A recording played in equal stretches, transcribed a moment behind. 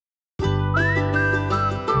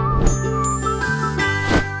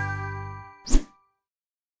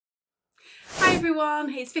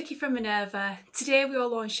everyone, it's Vicki from Minerva. Today we are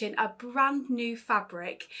launching a brand new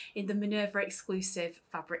fabric in the Minerva Exclusive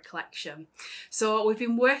fabric collection. So we've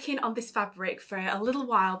been working on this fabric for a little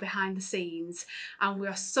while behind the scenes and we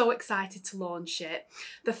are so excited to launch it.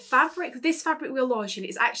 This fabric we're launching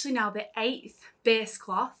is actually now the 8th base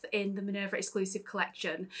cloth in the Minerva Exclusive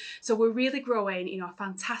collection. So we're really growing, a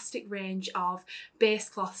fantastic range of base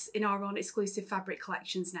cloths in our own exclusive fabric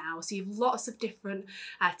collections now. So you have lots of different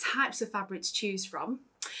types of fabric to choose from.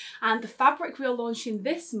 And the fabric we're launching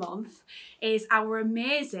this month is our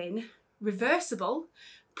amazing reversible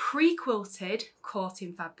pre-quilted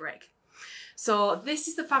coating fabric. So this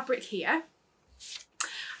is the fabric here.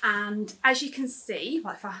 And as you can see,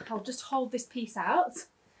 I'll just hold this piece out.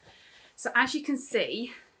 So as you can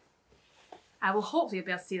see, I will hopefully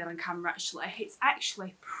be able to see that on camera actually, it's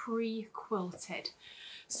actually pre-quilted.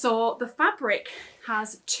 So the fabric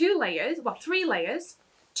has three layers,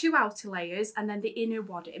 2 outer layers and then the inner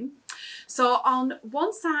wadding. So on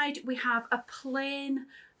one side we have a plain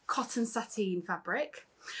cotton sateen fabric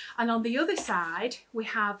and on the other side we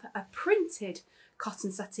have a printed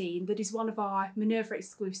cotton sateen that is one of our Minerva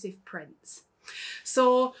exclusive prints.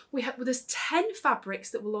 So there's 10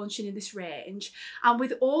 fabrics that we're launching in this range, and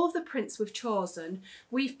with all of the prints we've chosen,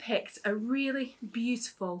 we've picked a really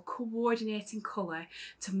beautiful coordinating colour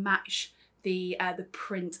to match the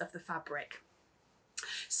print of the fabric.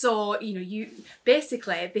 So,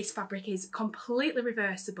 basically this fabric is completely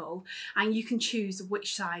reversible and you can choose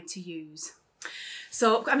which side to use.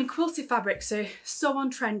 So, quilted fabrics are so on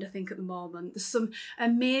trend, I think, at the moment. There's some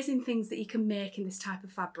amazing things that you can make in this type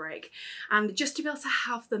of fabric. And just to be able to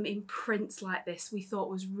have them in prints like this, we thought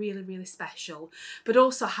was really, really special. But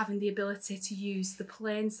also having the ability to use the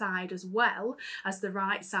plain side as well as the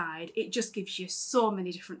right side, it just gives you so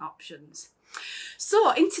many different options.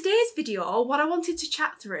 So in today's video, what I wanted to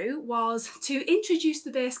chat through was to introduce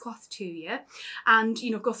the base cloth to you and,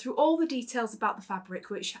 go through all the details about the fabric,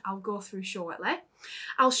 which I'll go through shortly.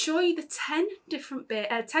 I'll show you the 10 different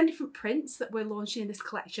prints that we're launching in this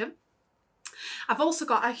collection. I've also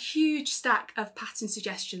got a huge stack of pattern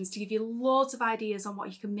suggestions to give you loads of ideas on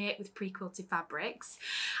what you can make with pre-quilted fabrics.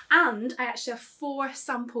 And I actually have 4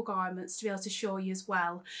 sample garments to be able to show you as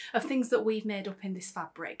well of things that we've made up in this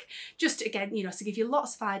fabric. Just again, to give you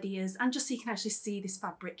lots of ideas and just so you can actually see this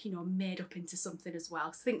fabric, made up into something as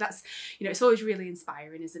well. So I think that's, it's always really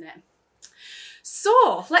inspiring, isn't it?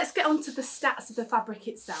 So let's get on to the stats of the fabric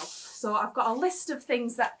itself. So I've got a list of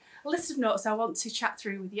notes I want to chat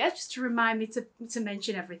through with you, just to remind me to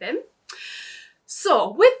mention everything.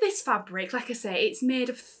 So with this fabric, like I say, it's made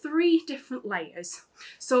of 3 different layers.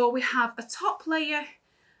 So we have a top layer,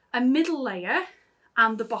 a middle layer,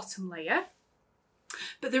 and the bottom layer.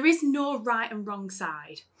 But there is no right and wrong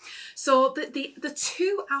side. So the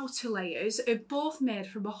 2 outer layers are both made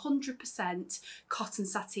from 100% cotton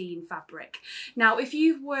sateen fabric. Now, if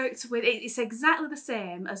you've worked with it, it's exactly the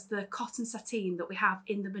same as the cotton sateen that we have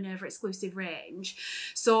in the Minerva exclusive range.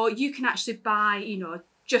 So you can actually buy,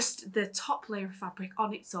 just the top layer of fabric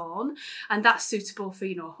on its own, and that's suitable for,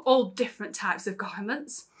 all different types of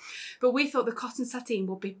garments. But we thought the cotton sateen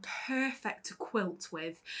would be perfect to quilt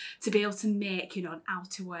with, to be able to make, an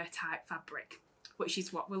outerwear type fabric, which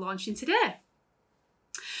is what we're launching today.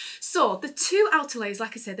 So the 2 outer layers,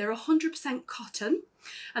 like I said, they're 100% cotton,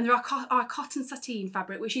 and they're our cotton sateen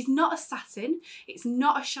fabric, which is not a satin, it's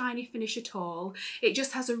not a shiny finish at all. It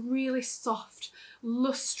just has a really soft,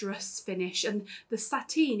 lustrous finish, and the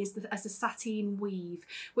sateen is as a sateen weave,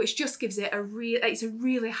 which just gives it it's a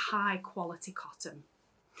really high quality cotton.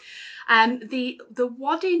 The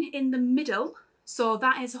wadding in the middle, so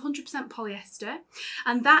that is 100% polyester,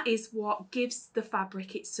 and that is what gives the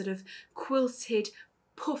fabric its sort of quilted,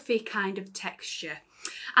 puffy kind of texture.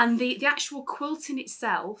 And the actual quilting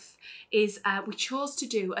itself is, we chose to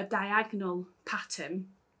do a diagonal pattern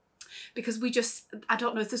because I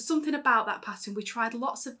don't know, if there's something about that pattern. We tried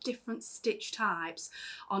lots of different stitch types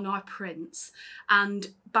on our prints, and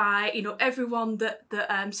by everyone that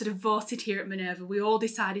sort of voted here at Minerva, we all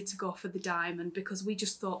decided to go for the diamond because we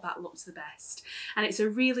just thought that looked the best, and it's a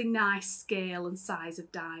really nice scale and size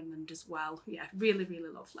of diamond as well. Yeah, really, really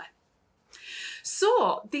lovely.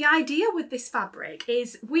 So the idea with this fabric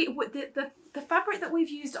is the fabric that we've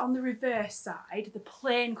used on the reverse side, the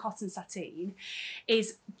plain cotton sateen,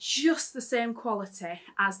 is just the same quality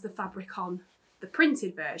as the fabric on the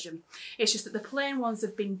printed version. It's just that the plain ones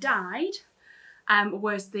have been dyed,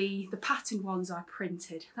 whereas the patterned ones are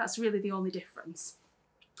printed. That's really the only difference.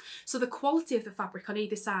 So the quality of the fabric on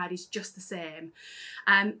either side is just the same,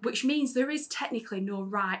 which means there is technically no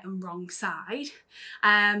right and wrong side.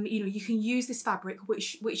 You know, you can use this fabric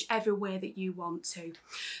whichever way that you want to.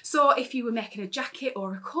 So if you were making a jacket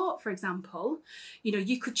or a coat, for example, you know,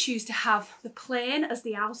 you could choose to have the plain as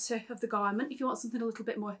the outer of the garment if you want something a little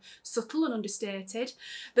bit more subtle and understated,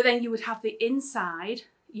 but then you would have the inside,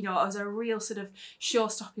 you know, as a real sort of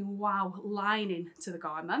show-stopping wow lining to the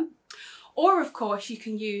garment. Or of course you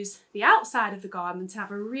can use the outside of the garment to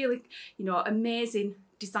have a really, you know, amazing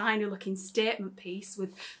designer looking statement piece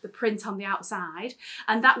with the print on the outside,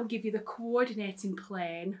 and that will give you the coordinating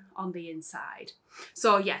plain on the inside.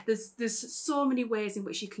 So yeah, there's so many ways in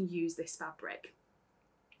which you can use this fabric.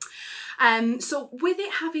 So with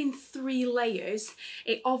it having 3 layers,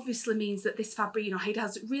 it obviously means that this fabric, you know, it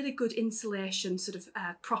has really good insulation sort of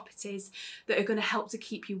properties that are going to help to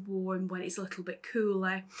keep you warm when it's a little bit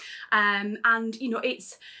cooler. And you know,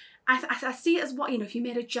 I see it as what, you know, if you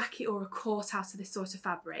made a jacket or a coat out of this sort of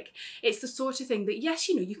fabric, it's the sort of thing that, yes,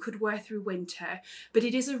 you know, you could wear through winter, but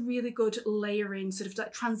it is a really good layering sort of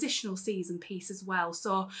like transitional season piece as well.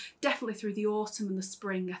 So definitely through the autumn and the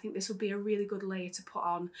spring, I think this would be a really good layer to put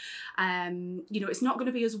on. You know, it's not going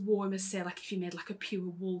to be as warm as, say, like if you made like a pure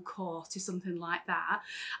wool coat or something like that.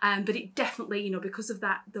 But it definitely, you know, because of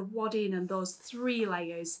that, the wadding and those 3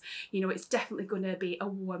 layers, you know, it's definitely going to be a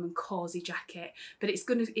warm and cosy jacket, but it's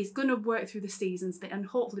going to work through the seasons and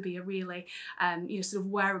hopefully be a really you know, sort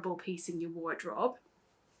of wearable piece in your wardrobe.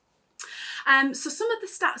 So some of the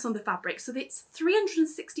stats on the fabric, so it's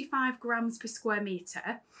 365 grams per square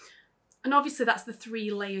metre, and obviously that's the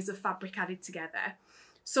 3 layers of fabric added together.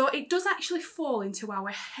 So it does actually fall into our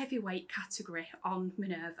heavyweight category on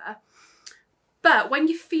Minerva. But when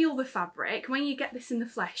you feel the fabric, when you get this in the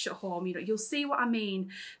flesh at home, you know, you'll see what I mean,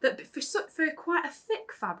 that for quite a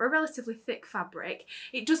thick fabric, a relatively thick fabric,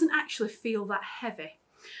 it doesn't actually feel that heavy.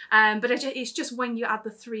 But it's just when you add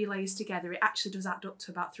the 3 layers together, it actually does add up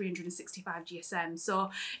to about 365 GSM.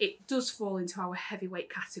 So it does fall into our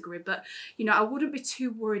heavyweight category. But, you know, I wouldn't be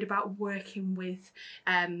too worried about working with,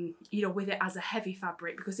 you know, with it as a heavy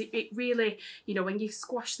fabric, because it really, you know, when you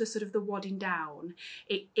squash the sort of the wadding down,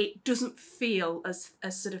 it doesn't feel as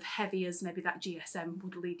sort of heavy as maybe that GSM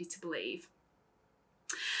would lead you to believe.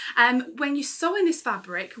 When you're sewing this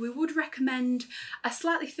fabric, we would recommend a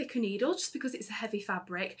slightly thicker needle just because it's a heavy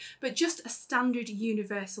fabric, but just a standard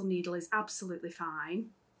universal needle is absolutely fine.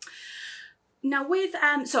 Now with,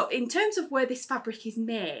 so in terms of where this fabric is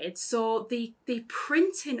made, so the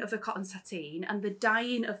printing of the cotton sateen and the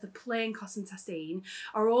dyeing of the plain cotton sateen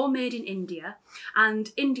are all made in India,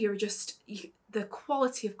 and India are just, the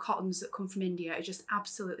quality of cottons that come from India are just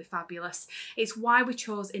absolutely fabulous. It's why we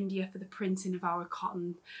chose India for the printing of our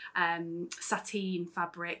cotton sateen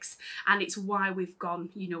fabrics, and it's why we've gone,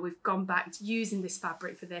 you know, we've gone back to using this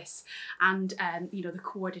fabric for this, and you know, the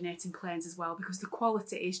coordinating plains as well, because the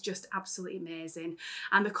quality is just absolutely amazing,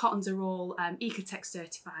 and the cottons are all Ecotex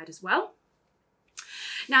certified as well.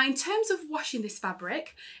 Now, in terms of washing this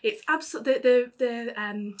fabric, it's absolutely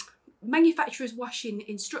the manufacturer's washing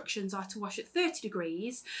instructions are to wash at 30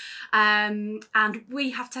 degrees, and we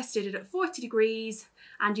have tested it at 40 degrees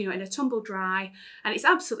and, you know, in a tumble dry, and it's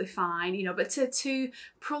absolutely fine, you know. But to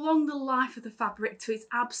prolong the life of the fabric to its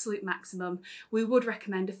absolute maximum, we would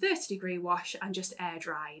recommend a 30-degree wash and just air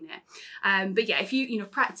drying it. But yeah, if you know,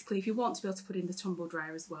 practically, if you want to be able to put in the tumble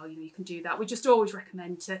dryer as well, you know, you can do that. We just always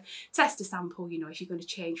recommend to test a sample, you know, if you're going to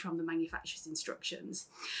change from the manufacturer's instructions.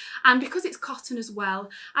 And because it's cotton as well,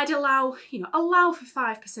 I'd allow for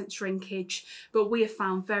 5% shrinkage, but we have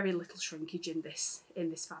found very little shrinkage in this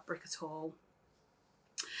fabric at all.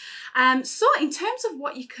 So in terms of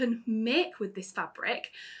what you can make with this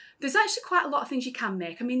fabric, there's actually quite a lot of things you can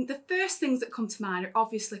make. I mean, the first things that come to mind are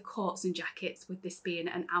obviously coats and jackets, with this being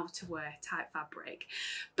an outerwear type fabric.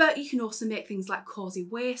 But you can also make things like cosy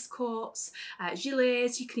waistcoats,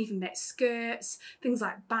 gilets, you can even make skirts, things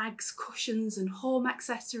like bags, cushions and home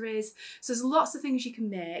accessories. So there's lots of things you can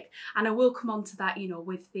make, and I will come on to that, you know,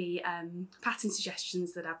 with the pattern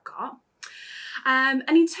suggestions that I've got. And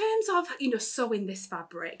in terms of, you know, sewing this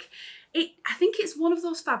fabric, I think it's one of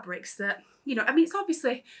those fabrics that, you know, I mean, it's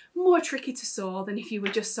obviously more tricky to sew than if you were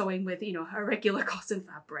just sewing with, you know, a regular cotton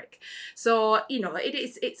fabric. So, you know,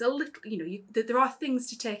 it's a little, you know, there are things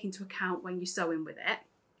to take into account when you're sewing with it.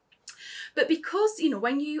 But because, you know,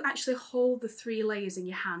 when you actually hold the 3 layers in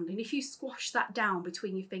your hand, and if you squash that down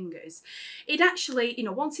between your fingers, it actually, you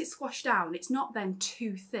know, once it's squashed down, it's not then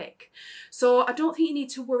too thick. So I don't think you need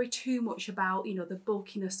to worry too much about, you know, the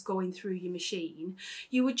bulkiness going through your machine.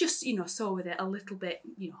 You would just, you know, sew with it a little bit,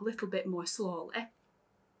 you know, a little bit more slowly.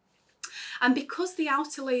 And because the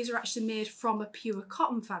outer layers are actually made from a pure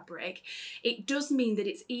cotton fabric, it does mean that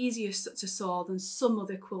it's easier to sew than some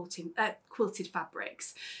other quilted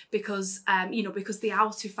fabrics, because because the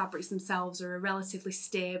outer fabrics themselves are a relatively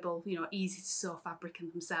stable, easy to sew fabric in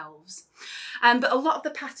themselves. But a lot of the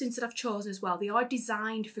patterns that I've chosen as well, they are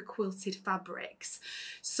designed for quilted fabrics.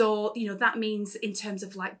 So, that means in terms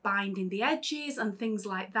of like binding the edges and things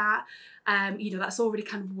like that, that's already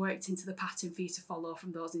kind of worked into the pattern for you to follow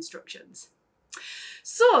from those instructions.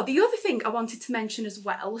 So the other thing I wanted to mention as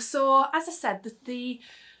well, so as I said, the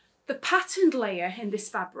patterned layer in this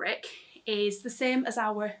fabric is the same as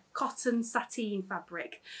our cotton sateen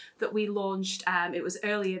fabric that we launched, it was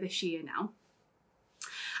earlier this year now.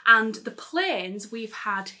 And the plains we've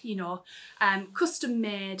had, custom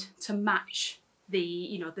made to match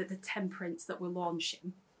the, the 10 prints that we're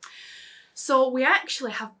launching. So we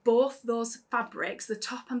actually have both those fabrics, the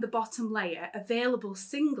top and the bottom layer, available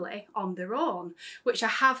singly on their own, which I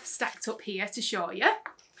have stacked up here to show you.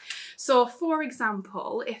 So for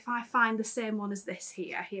example, if I find the same one as this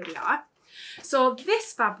here we are. So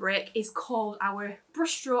this fabric is called our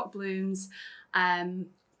Brushstroke Blooms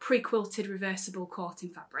Pre-Quilted Reversible Coating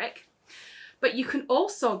Fabric. But you can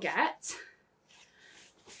also get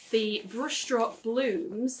the Brushstroke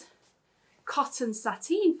Blooms cotton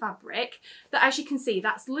sateen fabric that, as you can see,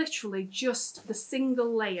 that's literally just the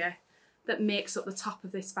single layer that makes up the top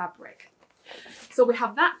of this fabric. So we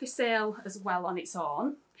have that for sale as well on its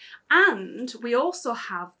own. And we also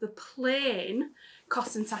have the plain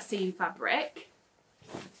cotton sateen fabric.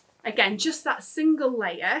 Again, just that single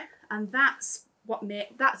layer, and that's what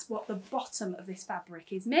the bottom of this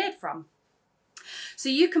fabric is made from. So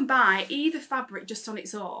you can buy either fabric just on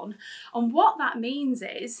its own, and what that means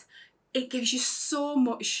is it gives you so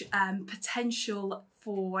much potential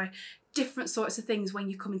for different sorts of things when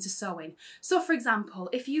you come into sewing. So for example,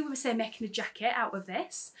 if you were, say, making a jacket out of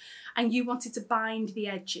this and you wanted to bind the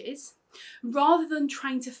edges, rather than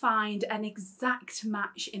trying to find an exact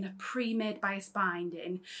match in a pre-made bias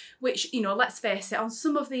binding, which, let's face it, on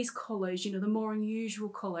some of these colours, the more unusual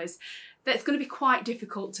colours, that's going to be quite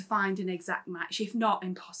difficult to find an exact match, if not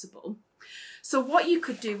impossible. So what you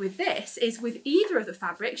could do with this is, with either of the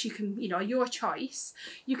fabrics, you can, your choice,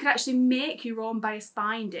 you can actually make your own bias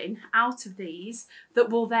binding out of these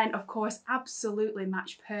that will then, of course, absolutely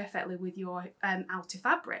match perfectly with your outer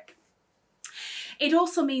fabric. It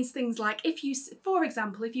also means things like, if you, for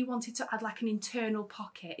example, if you wanted to add like an internal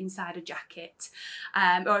pocket inside a jacket,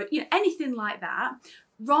 or anything like that,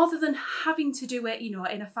 rather than having to do it,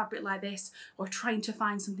 in a fabric like this, or trying to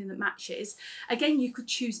find something that matches, again, you could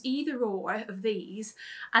choose either or of these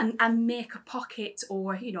and make a pocket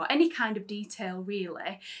or, any kind of detail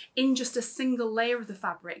really in just a single layer of the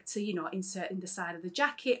fabric to, insert in the side of the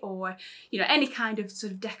jacket, or, any kind of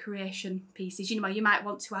sort of decoration pieces. You might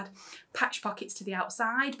want to add patch pockets to the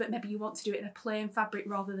outside, but maybe you want to do it in a plain fabric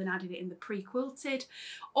rather than adding it in the pre-quilted.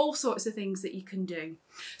 All sorts of things that you can do.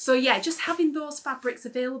 So yeah, just having those fabrics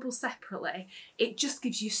available separately, it just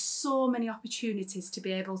gives you so many opportunities to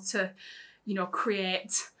be able to,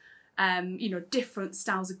 create, different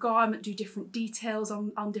styles of garment, do different details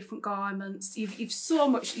on different garments. You've so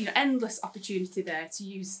much, endless opportunity there to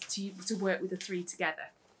use to work with the three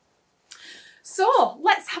together. So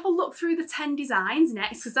let's have a look through the 10 designs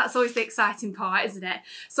next, because that's always the exciting part, isn't it?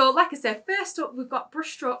 So like I said, first up we've got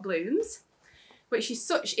Brushstroke Blooms, which is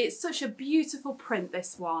such a beautiful print,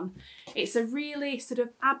 this one. It's a really sort of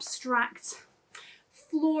abstract,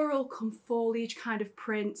 floral come foliage kind of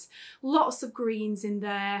print, lots of greens in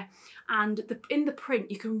there, and in the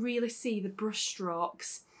print you can really see the brush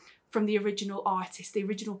strokes from the original artist, the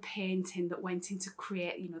original painting that went into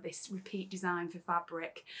create, this repeat design for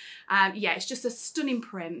fabric. Yeah, it's just a stunning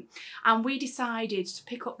print, and we decided to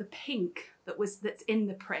pick up the pink that's in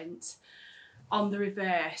the print on the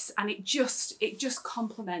reverse, and it just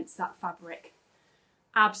complements that fabric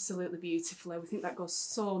absolutely beautifully. We think that goes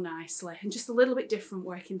so nicely, and just a little bit different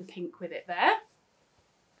working the pink with it there.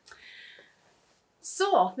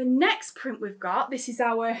 So the next print we've got, this is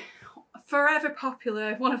our forever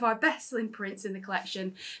popular, one of our best-selling prints in the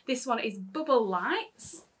collection. This one is Bubble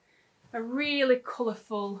Lights, a really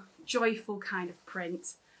colourful, joyful kind of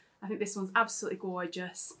print. I think this one's absolutely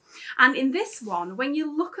gorgeous. And in this one, when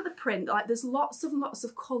you look at the print, like there's lots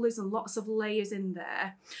of colours and lots of layers in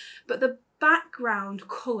there, but the background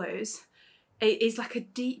colours is like a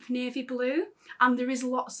deep navy blue, and there is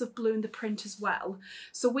lots of blue in the print as well.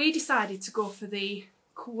 So we decided to go for the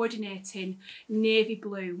coordinating navy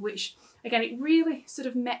blue, which again, it really sort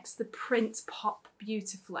of makes the print pop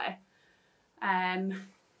beautifully. You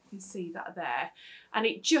can see that there, and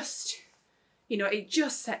it just, You know, it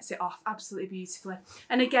just sets it off absolutely beautifully.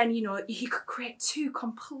 And again, you know, you could create two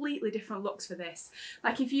completely different looks for this.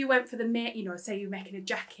 Like if you went for the, you know, say you're making a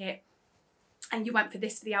jacket and you went for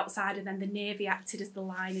this for the outside and then the navy acted as the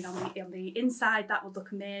lining on the inside, that would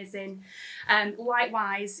look amazing.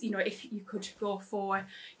 Likewise, you know, if you could go for,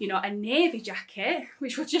 you know, a navy jacket,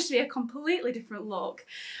 which would just be a completely different look,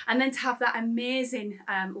 and then to have that amazing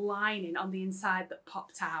lining on the inside that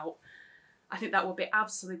popped out, I think that would be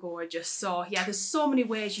absolutely gorgeous. So yeah, there's so many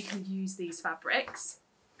ways you can use these fabrics.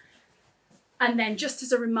 And then just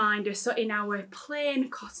as a reminder, so in our plain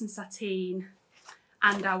cotton sateen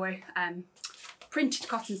and our printed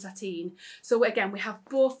cotton sateen, so again we have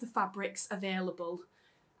both the fabrics available,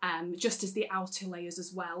 just as the outer layers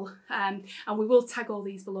as well, and we will tag all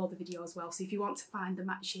these below the video as well, so if you want to find the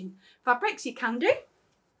matching fabrics you can do.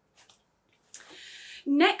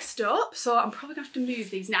 Next up, so I'm probably going to have to move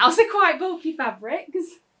these now, so they're quite bulky fabrics.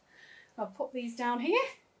 I'll put these down here.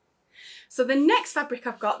 So the next fabric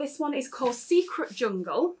I've got, this one is called Secret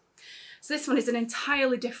Jungle. So this one is an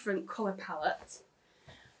entirely different colour palette.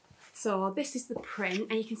 So this is the print,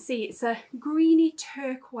 and you can see it's a greeny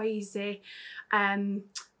turquoisey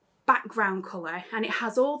background colour, and it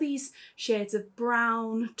has all these shades of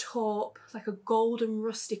brown, taupe, like a golden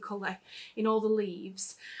rusty colour in all the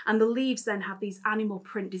leaves, and the leaves then have these animal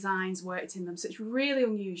print designs worked in them, so it's really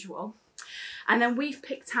unusual. And then we've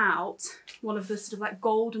picked out one of the sort of like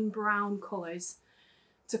golden brown colours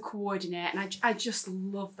to coordinate, and I just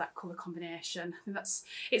love that colour combination. I think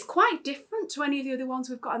it's quite different to any of the other ones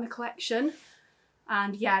we've got in the collection.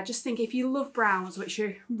 And yeah, I just think if you love browns, which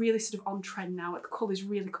are really sort of on trend now, the colour's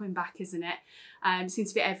really coming back, isn't it? It seems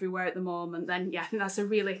to be everywhere at the moment, then yeah, I think that's a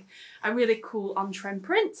really cool on-trend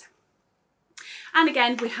print. And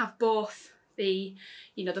again, we have both the,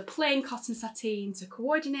 you know, the plain cotton sateen to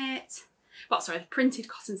coordinate, well, sorry, the printed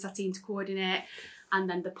cotton sateen to coordinate, and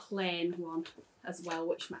then the plain one as well,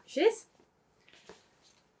 which matches.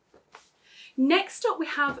 Next up we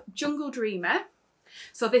have Jungle Dreamer.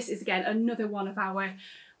 So this is again another one of our,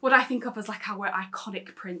 what I think of as like our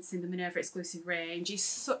iconic prints in the Minerva Exclusive range. It's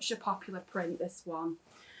such a popular print, this one.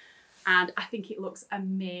 And I think it looks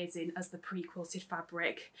amazing as the pre-quilted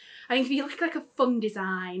fabric. I think if you like a fun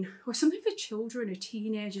design or something for children or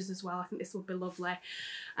teenagers as well, I think this would be lovely.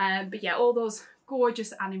 But yeah, all those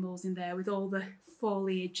gorgeous animals in there with all the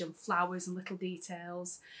foliage and flowers and little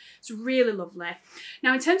details. It's really lovely.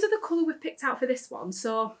 Now in terms of the colour we've picked out for this one,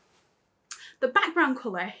 so the background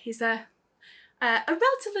colour is a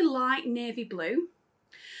relatively light navy blue,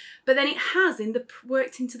 but then it has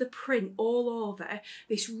worked into the print all over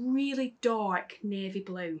this really dark navy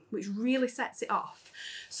blue, which really sets it off.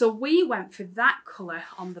 So we went for that colour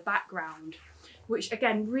on the background, which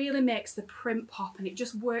again really makes the print pop, and it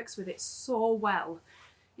just works with it so well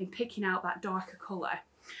in picking out that darker colour.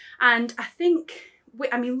 And I think,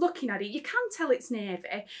 I mean, looking at it, you can tell it's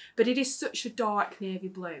navy, but it is such a dark navy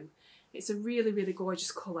blue. It's a really, really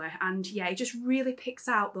gorgeous colour, and yeah, it just really picks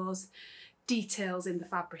out those details in the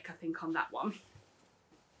fabric, I think, on that one.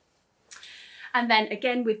 And then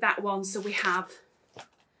again with that one, so we have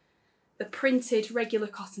the printed regular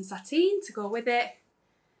cotton sateen to go with it,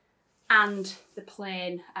 and the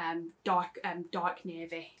plain dark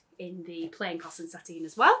navy in the plain cotton sateen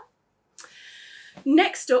as well.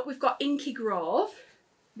 Next up we've got Inky Grove.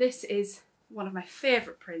 This is one of my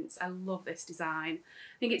favourite prints. I love this design.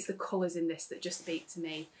 I think it's the colours in this that just speak to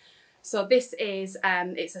me. So this is,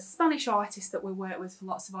 it's a Spanish artist that we work with for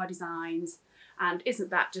lots of our designs, and isn't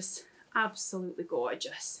that just absolutely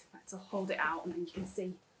gorgeous? Let's hold it out and then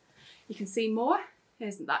you can see more.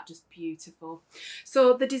 Isn't that just beautiful?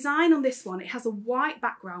 So the design on this one, it has a white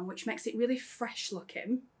background which makes it really fresh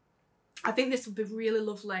looking. I think this would be really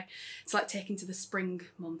lovely to like take into the spring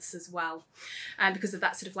months as well, because of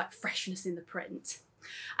that sort of like freshness in the print.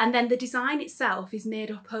 And then the design itself is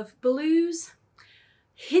made up of blues,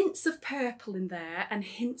 hints of purple in there, and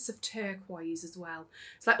hints of turquoise as well.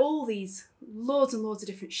 It's like all these loads and loads of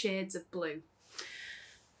different shades of blue.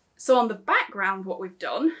 So on the background, what we've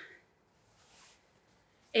done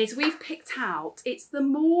is we've picked out, it's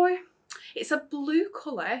a blue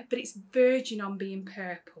colour, but it's verging on being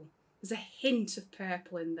purple. There's a hint of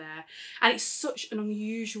purple in there, and it's such an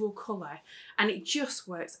unusual colour, and it just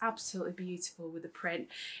works absolutely beautiful with the print.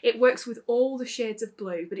 It works with all the shades of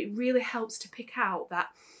blue, but it really helps to pick out that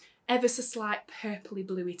ever so slight purpley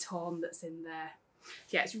bluey tone that's in there.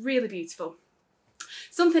 Yeah, it's really beautiful.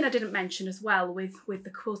 Something I didn't mention as well with the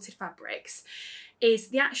quilted fabrics is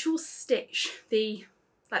the actual stitch, the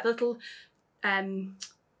like little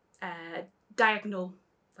diagonal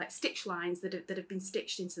like stitch lines that have been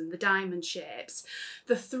stitched into them, the diamond shapes,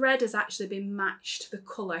 the thread has actually been matched the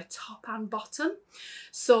colour top and bottom.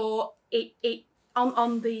 So it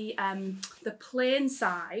on the plain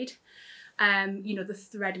side, you know, the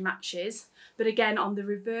thread matches, but again on the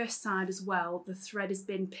reverse side as well, the thread has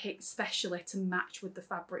been picked specially to match with the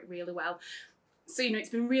fabric really well. So, you know, it's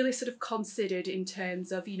been really sort of considered in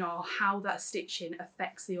terms of, you know, how that stitching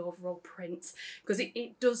affects the overall print, because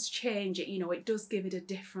it does change it, you know, it does give it a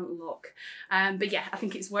different look. But yeah, I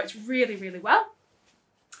think it's worked really, really well.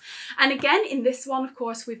 And again, in this one, of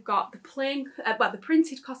course, we've got the plain, the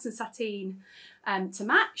printed cotton sateen to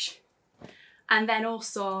match, and then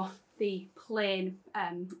also the plain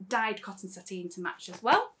dyed cotton sateen to match as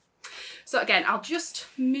well. So again, I'll just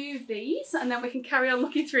move these and then we can carry on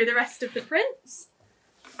looking through the rest of the prints.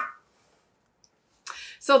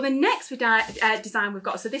 So the next design we've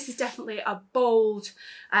got, so this is definitely a bold,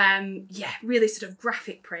 yeah, really sort of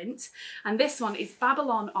graphic print. And this one is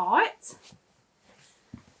Babylon Art.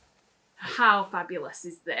 How fabulous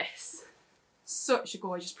is this? Such a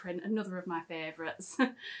gorgeous print, another of my favourites.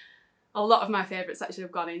 A lot of my favourites actually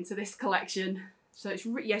have gone into this collection. So it's,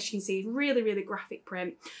 yes, you can see, really, really graphic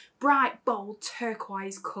print. Bright, bold,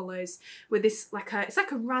 turquoise colours with this, it's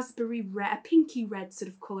like a raspberry red, a pinky red sort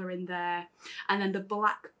of colour in there. And then the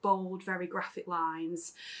black, bold, very graphic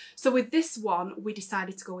lines. So with this one, we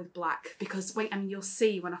decided to go with black because, you'll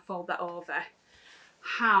see when I fold that over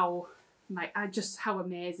how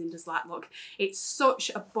amazing does that look. It's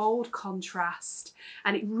such a bold contrast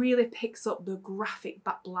and it really picks up the graphic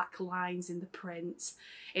black lines in the print.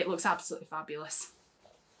 It looks absolutely fabulous.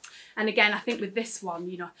 And again, I think with this one,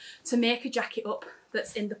 you know, to make a jacket up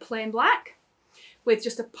that's in the plain black with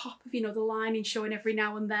just a pop of, you know, the lining showing every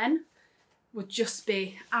now and then would just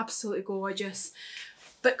be absolutely gorgeous.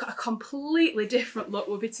 But a completely different look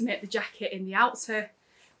would be to make the jacket in the outer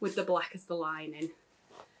with the black as the lining.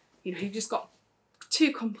 You know, you've just got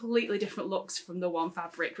two completely different looks from the one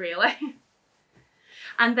fabric, really.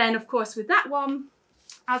 And then, of course, with that one,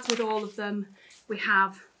 as with all of them, we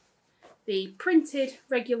have the printed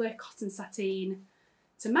regular cotton sateen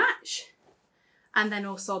to match, and then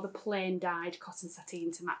also the plain dyed cotton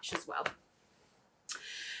sateen to match as well.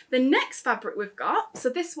 The next fabric we've got, so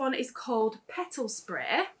this one is called Petal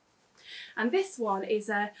Spray, and this one is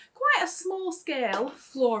quite a small scale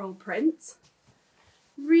floral print.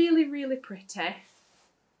 Really, really pretty.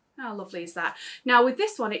 How lovely is that? Now with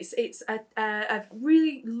this one, it's a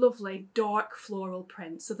really lovely dark floral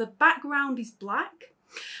print. So the background is black,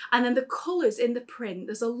 and then the colours in the print,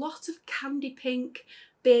 there's a lot of candy pink,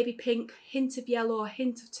 baby pink, hint of yellow,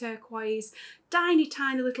 hint of turquoise, tiny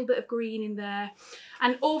little bit of green in there.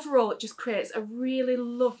 And overall it just creates a really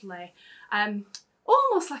lovely,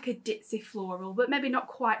 almost like a ditzy floral, but maybe not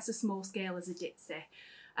quite so small scale as a ditzy.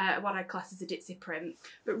 What I class as a ditzy print,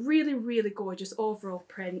 but really, really gorgeous overall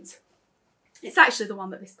print. It's actually the one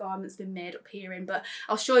that this garment's been made up here in, but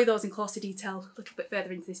I'll show you those in closer detail a little bit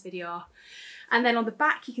further into this video. And then on the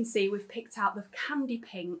back you can see we've picked out the candy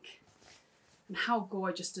pink, and how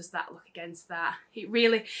gorgeous does that look against that?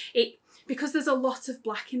 Because there's a lot of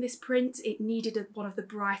black in this print, it needed one of the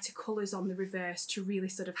brighter colours on the reverse to really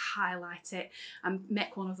sort of highlight it and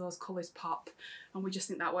make one of those colours pop, and we just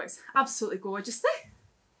think that works absolutely gorgeously.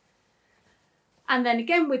 And then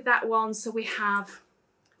again with that one, so we have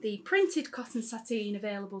the printed cotton sateen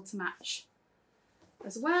available to match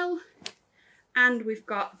as well. And we've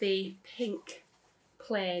got the pink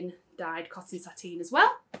plain dyed cotton sateen as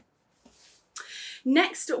well.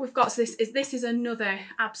 Next up we've got, so this is another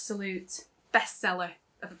absolute bestseller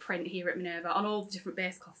of a print here at Minerva on all the different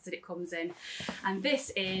base cloths that it comes in. And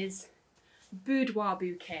this is Boudoir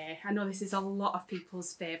Bouquet. I know this is a lot of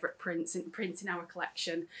people's favourite prints in our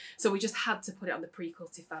collection, so we just had to put it on the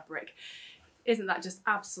pre-quilted fabric. Isn't that just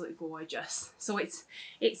absolutely gorgeous? So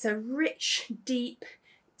it's a rich, deep,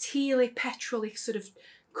 tealy, petrol-y sort of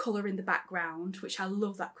colour in the background, which I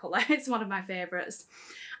love that colour. It's one of my favourites.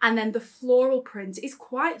 And then the floral print is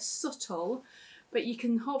quite subtle, but you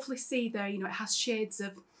can hopefully see there, you know, it has shades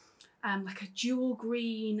of like a jewel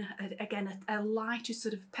green, again a lighter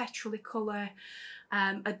sort of petrol-y colour,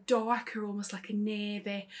 a darker almost like a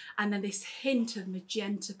navy, and then this hint of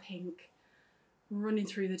magenta pink running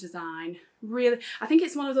through the design. Really, I think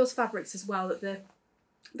it's one of those fabrics as well that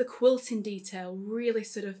the quilting detail really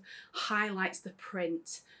sort of highlights the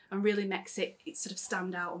print and really makes it sort of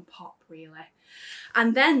stand out and pop really.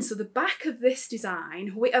 And then, so the back of this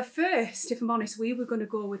design, at first, if I'm honest, we were going to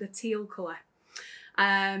go with a teal colour.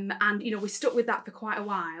 And you know, we stuck with that for quite a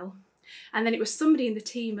while, and then it was somebody in the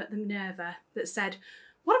team at the Minerva that said,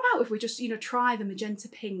 what about if we just, you know, try the magenta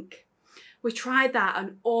pink? we tried that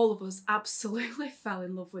and all of us absolutely fell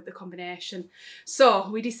in love with the combination. So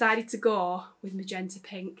we decided to go with magenta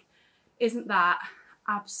pink. Isn't that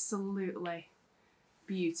absolutely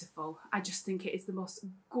beautiful? I just think it is the most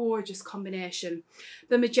gorgeous combination.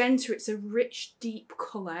 The magenta, it's a rich, deep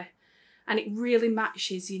colour, and it really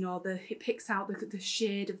matches, you know, it picks out the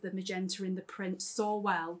shade of the magenta in the print so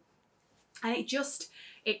well. And it just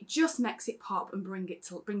makes it pop and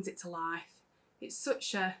brings it to life. It's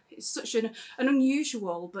such an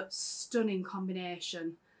unusual but stunning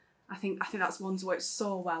combination. I think that's one to work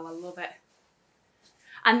so well. I love it.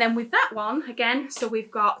 And then with that one again, so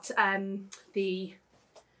we've got the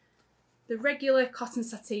regular cotton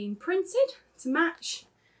sateen printed to match,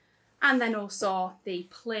 and then also the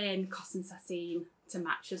plain cotton sateen to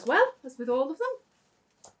match as well, as with all of them.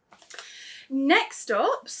 Next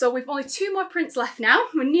up, so we've only 2 more prints left now.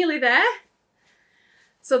 We're nearly there.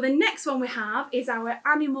 So the next one we have is our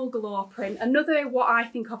Animal Glow print, another what I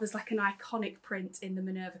think of as like an iconic print in the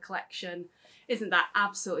Minerva collection. Isn't that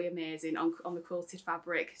absolutely amazing on the quilted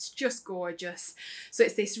fabric? It's just gorgeous. So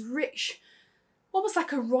it's this rich, almost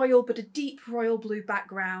like a royal, but a deep royal blue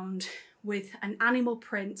background with an animal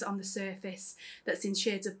print on the surface that's in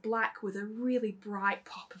shades of black with a really bright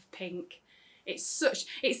pop of pink.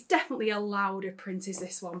 It's definitely a louder print is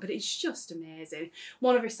this one, but it's just amazing.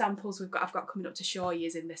 One of our samples I've got coming up to show you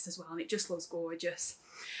is in this as well, and it just looks gorgeous.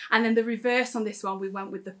 And then the reverse on this one, we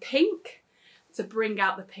went with the pink to bring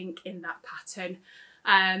out the pink in that pattern.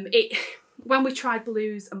 When we tried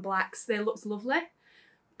blues and blacks, they looked lovely,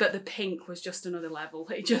 but the pink was just another level.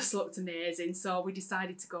 It just looked amazing, so we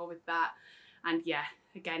decided to go with that. And yeah,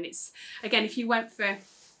 again, if you went for,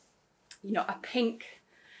 you know, a pink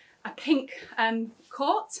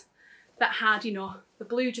coat that had, you know, the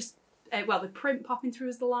blue just, well, the print popping through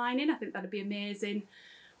as the lining, I think that'd be amazing.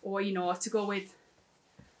 Or, you know, to go with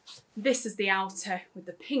this as the outer with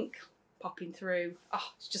the pink popping through.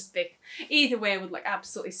 Oh, it's just big. Either way would look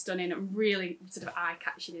absolutely stunning and really sort of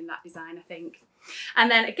eye-catching in that design, I think.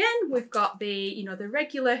 And then again, we've got the, you know, the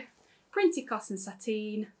regular printed cotton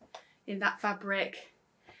sateen in that fabric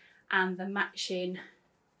and the matching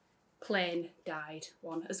plain dyed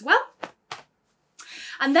one as well.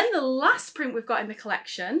 And then the last print we've got in the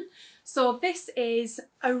collection, so this is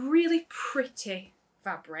a really pretty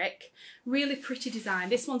fabric, really pretty design.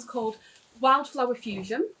 This one's called Wildflower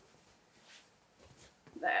Fusion.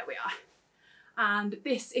 There we are. And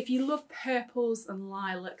this, if you love purples and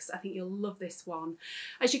lilacs, I think you'll love this one.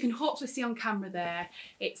 As you can hopefully see on camera there,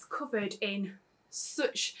 it's covered in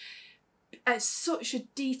such a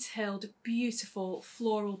detailed, beautiful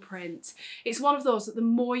floral print. It's one of those that the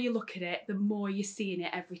more you look at it, the more you see in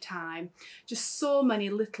it every time. Just so many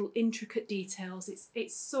little intricate details.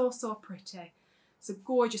 It's so pretty. It's a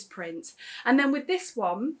gorgeous print. And then with this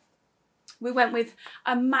one, we went with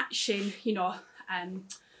a matching, you know,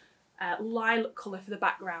 lilac colour for the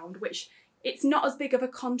background, which it's not as big of a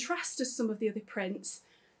contrast as some of the other prints,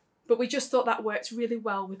 but we just thought that worked really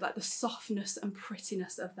well with like the softness and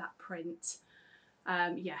prettiness of that print.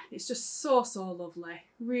 Yeah, it's just so lovely.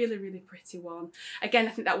 Really pretty one. Again,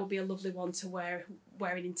 I think that will be a lovely one to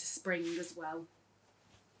wearing into spring as well.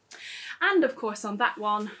 And of course on that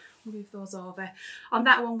one, move those over. On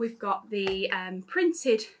that one we've got the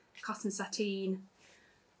printed cotton sateen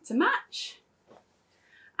to match,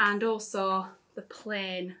 and also the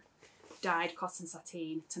plain dyed cotton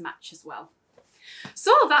sateen to match as well.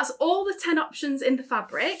 So that's all the 10 options in the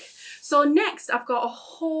fabric. So next I've got a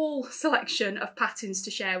whole selection of patterns to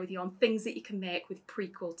share with you on things that you can make with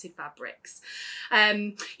pre-quilted fabrics.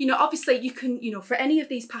 You know, obviously you can, you know, for any of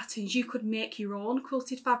these patterns you could make your own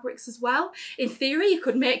quilted fabrics as well. In theory you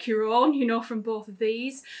could make your own, you know, from both of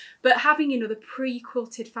these, but having, you know, the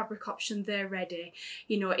pre-quilted fabric option there ready,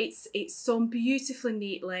 you know, it's sewn beautifully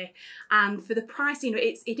neatly, and for the price, you know,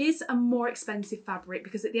 it is a more expensive fabric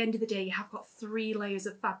because at the end of the day you have got 3 layers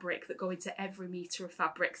of fabric that go into every metre of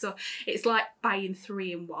fabric, so it's like buying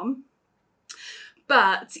 3 in 1.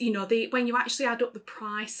 But you know, when you actually add up the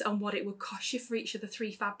price and what it would cost you for each of the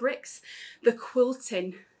 3 fabrics, the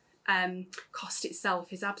quilting cost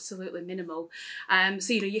itself is absolutely minimal.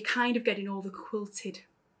 So you know, you're kind of getting all the quilted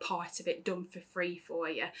part of it done for free for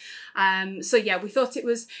you. So yeah, we thought it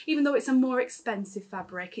was, even though it's a more expensive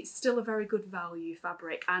fabric, it's still a very good value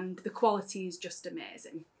fabric and the quality is just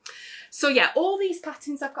amazing. So yeah, all these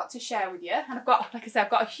patterns I've got to share with you, and I've got, like I said,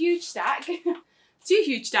 I've got a huge stack, 2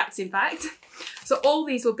 huge stacks in fact. So all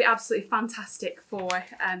these will be absolutely fantastic for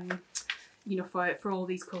you know, for all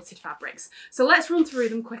these quilted fabrics. So let's run through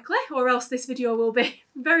them quickly, or else this video will be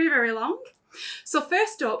very long. So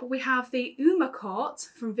first up, we have the Uma coat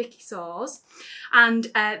from Vicki Sews, and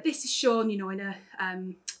this is shown, you know, in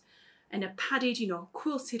a padded, you know,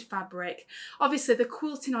 quilted fabric. Obviously the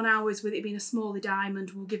quilting on ours, with it being a smaller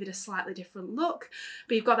diamond, will give it a slightly different look,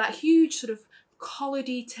 but you've got that huge sort of collar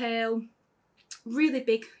detail, really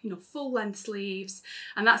big, you know, full length sleeves,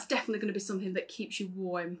 and that's definitely going to be something that keeps you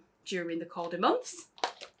warm during the colder months.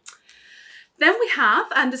 Then we have,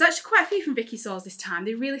 and there's actually quite a few from Vicki Sews this time.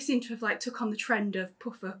 They really seem to have like took on the trend of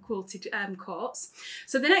puffer quilted coats.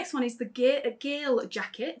 So the next one is the Gale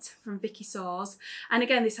jacket from Vicki Sews, and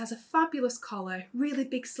again this has a fabulous collar, really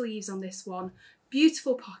big sleeves on this one,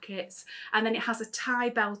 beautiful pockets, and then it has a tie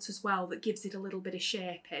belt as well that gives it a little bit of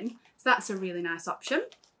shaping. So that's a really nice option.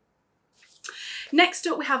 Next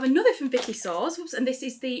up we have another from Vicki Sews, and this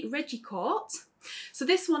is the Reggie coat. So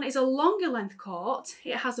this one is a longer length coat.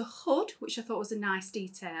 It has a hood, which I thought was a nice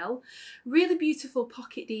detail, really beautiful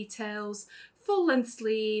pocket details, full length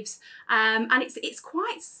sleeves, and it's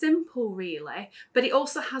quite simple really, but it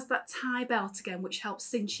also has that tie belt again, which helps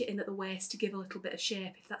cinch it in at the waist to give a little bit of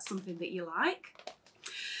shape if that's something that you like.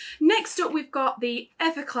 Next up we've got the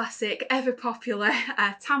ever classic, ever popular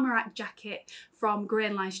Tamarack jacket from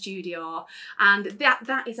Grainline Studio, and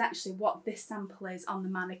that is actually what this sample is on the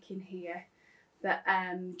mannequin here. That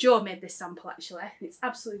Joe made this sample actually. It's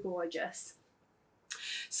absolutely gorgeous.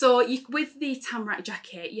 So with the Tamarack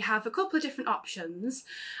jacket, you have a couple of different options,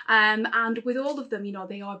 and with all of them, you know,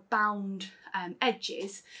 they are bound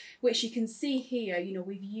edges, which you can see here. You know,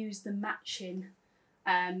 we've used the matching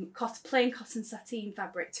plain cotton sateen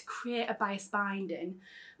fabric to create a bias binding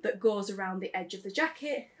that goes around the edge of the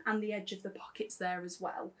jacket and the edge of the pockets there as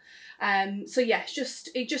well. So yeah,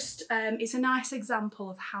 it's a nice example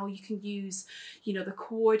of how you can use, you know, the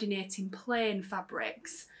coordinating plain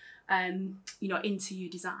fabrics, you know, into your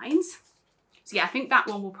designs. So yeah, I think that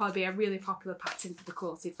one will probably be a really popular pattern for the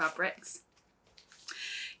quilted fabrics.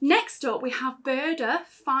 Next up, we have Burda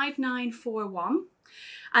 5941.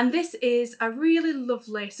 And this is a really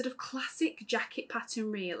lovely sort of classic jacket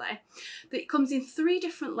pattern really, that comes in 3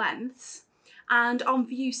 different lengths, and on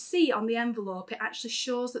view C on the envelope it actually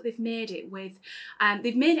shows that they've made it with,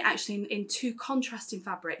 actually in 2 contrasting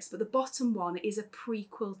fabrics, but the bottom one is a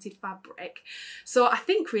pre-quilted fabric. So I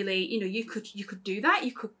think really, you know, you could do that.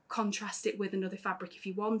 You could contrast it with another fabric if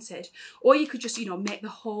you wanted, or you could just, you know, make the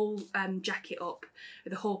whole jacket up,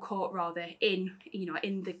 the whole coat rather, in, you know,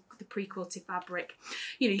 in the pre-quilted fabric.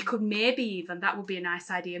 You know, you could maybe even, that would be a nice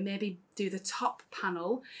idea, maybe do the top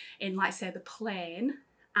panel in, like say, the plain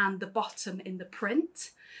and the bottom in the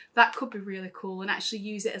print. That could be really cool, and actually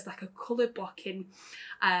use it as like a colour blocking,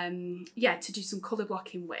 yeah, to do some colour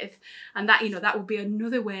blocking with. And that, you know, that would be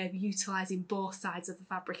another way of utilising both sides of the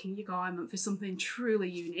fabric in your garment for something truly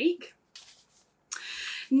unique.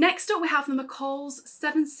 Next up we have the McCall's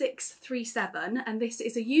 7637, and this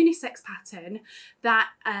is a unisex pattern that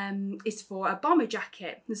is for a bomber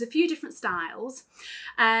jacket. There's a few different styles,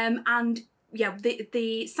 and yeah,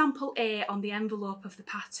 the sample A on the envelope of the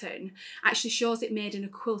pattern actually shows it made in a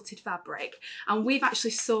quilted fabric, and we've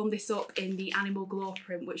actually sewn this up in the animal glow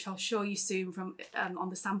print, which I'll show you soon from on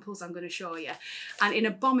the samples I'm going to show you. And in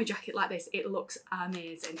a bomber jacket like this, it looks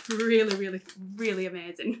amazing, really, really, really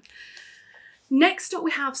amazing. Next up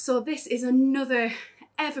we have, so this is another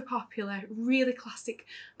ever popular, really classic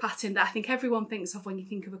pattern that I think everyone thinks of when you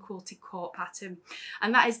think of a quilted coat pattern,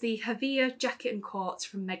 and that is the Havia jacket and coat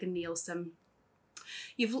from Megan Nielsen.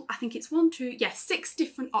 I think it's 6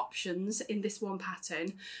 different options in this one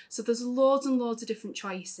pattern, so there's loads and loads of different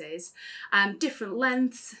choices, different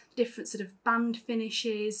lengths, different sort of band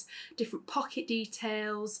finishes, different pocket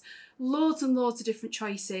details, loads and loads of different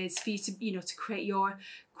choices for you to, you know, to create your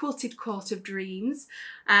quilted coat of dreams.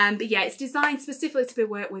 But yeah, it's designed specifically to be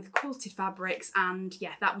worked with quilted fabrics, and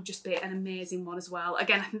yeah, that would just be an amazing one as well.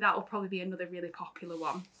 Again, I think that will probably be another really popular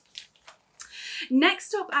one.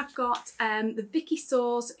 Next up I've got the Vicki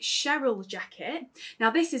Sews Cheryl jacket. Now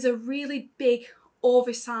this is a really big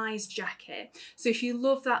oversized jacket, so if you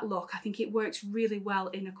love that look, I think it works really well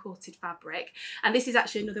in a quilted fabric. And this is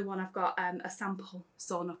actually another one I've got a sample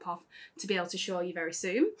sewn up of to be able to show you very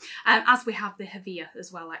soon, as we have the Havia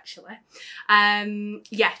as well actually.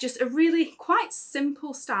 Yeah, just a really quite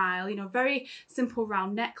simple style, you know, very simple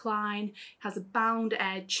round neckline, has a bound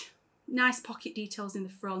edge, nice pocket details in the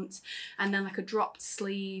front, and then like a dropped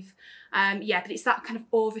sleeve. Yeah, but it's that kind of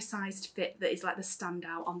oversized fit that is like the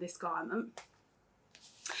standout on this garment.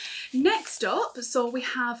 Next up, so we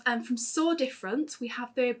have from So Different, we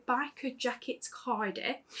have the biker jacket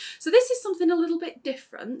cardi. So this is something a little bit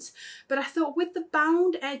different, but I thought with the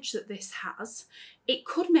bound edge that this has, it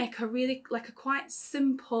could make a really, like a quite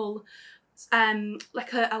simple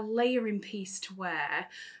like a layering piece to wear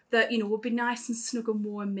that, you know, would be nice and snug and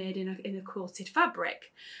warm, made in a quilted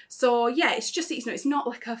fabric. So yeah, it's just, you know, it's not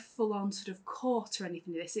like a full-on sort of coat or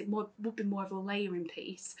anything like this. It would be more of a layering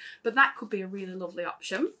piece, but that could be a really lovely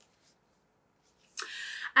option.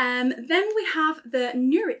 Then we have the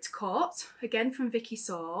Nurit coat, again from Vicki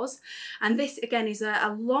Sews, and this again is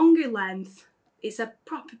a longer length. It's a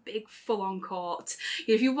proper big full-on coat.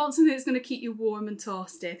 If you want something that's going to keep you warm and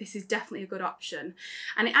toasty, this is definitely a good option.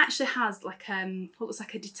 And it actually has like what looks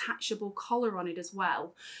like a detachable collar on it as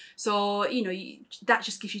well. So, you know, that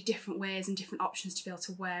just gives you different ways and different options to be able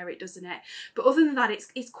to wear it, doesn't it? But other than that,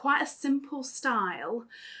 it's quite a simple style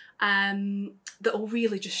that will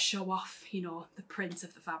really just show off, you know, the print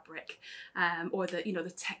of the fabric, or the, you know, the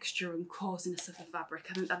texture and coziness of the fabric.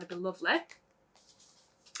 I think that'd be lovely.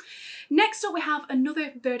 Next up we have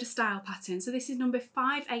another Bird of Style pattern. So this is number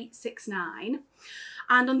 5869.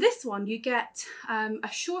 And on this one you get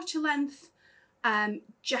a shorter length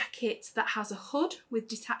jacket that has a hood with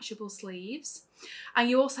detachable sleeves. And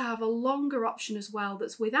you also have a longer option as well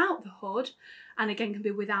that's without the hood, and again can be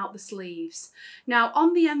without the sleeves. Now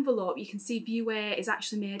on the envelope you can see view A is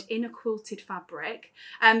actually made in a quilted fabric,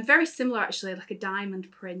 very similar actually, like a diamond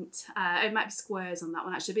print. It might be squares on that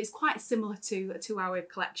one actually, but it's quite similar to our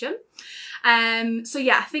collection. So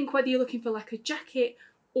yeah, I think whether you're looking for like a jacket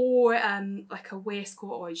or like a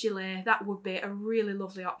waistcoat or a gilet, that would be a really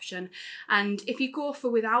lovely option. And if you go for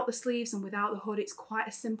without the sleeves and without the hood, it's quite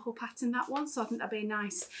a simple pattern, that one, so I think that'd be a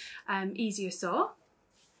nice easier sew.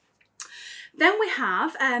 Then we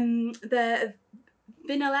have the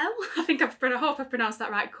Vinalel, I hope I've pronounced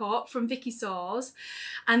that right, coat from Vicki Sews,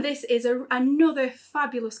 and this is another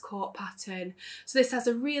fabulous coat pattern. So this has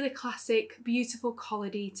a really classic, beautiful collar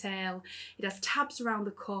detail. It has tabs around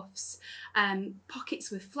the cuffs,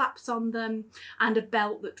 pockets with flaps on them, and a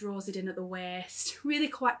belt that draws it in at the waist. Really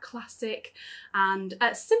quite classic and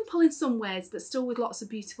simple in some ways, but still with lots of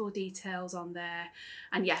beautiful details on there.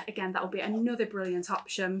 And yeah, again, that will be another brilliant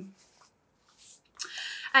option.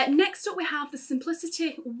 Next up we have the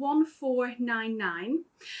Simplicity 1499,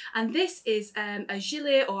 and this is a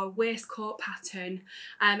gilet or a waistcoat pattern.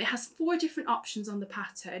 It has 3 different options on the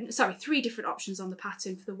pattern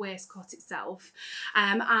for the waistcoat itself,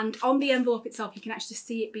 and on the envelope itself you can actually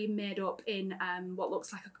see it being made up in what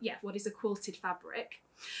looks like what is a quilted fabric.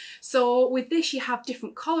 So with this you have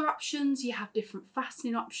different collar options, you have different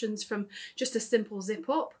fastening options, from just a simple zip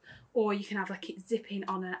up, or you can have like it zipping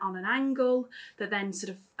on an angle that then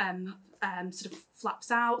sort of flaps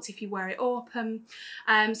out if you wear it open.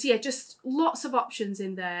 So yeah, just lots of options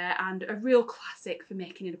in there, and a real classic for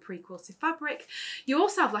making in a pre-quilted fabric. You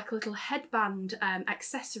also have like a little headband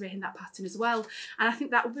accessory in that pattern as well, and I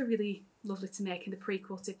think that would be really lovely to make in the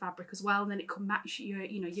pre-quilted fabric as well, and then it could match your,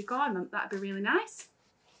 you know, your garment. That'd be really nice.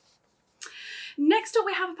 Next up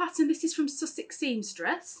we have a pattern. This is from Sussex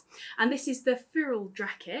Seamstress, and this is the Furrell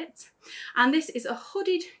jacket, and this is a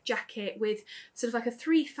hooded jacket with sort of like a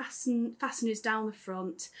 3 fasteners down the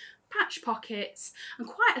front, patch pockets, and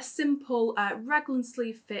quite a simple raglan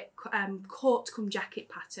sleeve fit coat come jacket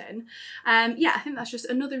pattern. Yeah, I think that's just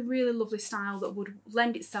another really lovely style that would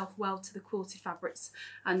lend itself well to the quilted fabrics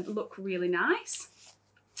and look really nice.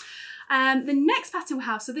 The next pattern we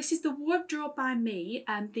have, so this is the Wardrobe by Me,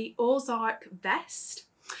 the Ozark vest.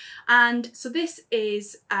 And so this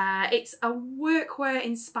is, it's a workwear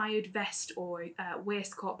inspired vest or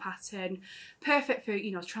waistcoat pattern, perfect for,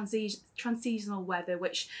 you know, transitional weather,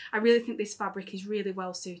 which I really think this fabric is really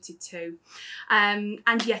well suited to. And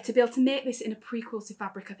yeah, to be able to make this in a pre-quilted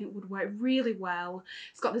fabric I think would work really well.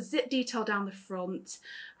 It's got the zip detail down the front,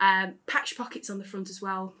 patch pockets on the front as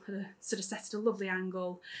well, sort of set at a lovely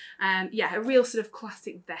angle. Yeah, a real sort of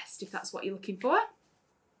classic vest if that's what you're looking for.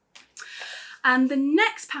 And the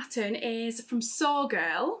next pattern is from Sew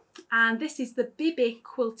Girl, and this is the Bibby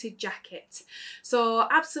quilted jacket. So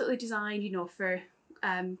absolutely designed, you know, for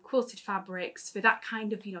quilted fabrics, for that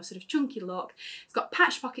kind of, you know, sort of chunky look. It's got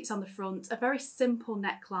patch pockets on the front, a very simple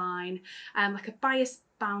neckline, like a bias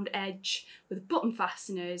bound edge with button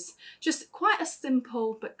fasteners. Just quite a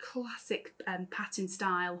simple but classic pattern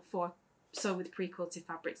style for sew with pre-quilted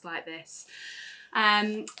fabrics like this.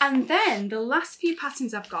 And then the last few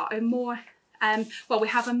patterns I've got are more well, we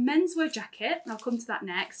have a menswear jacket, and I'll come to that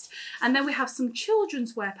next, and then we have some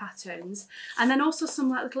children's wear patterns, and then also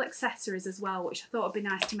some like little accessories as well, which I thought would be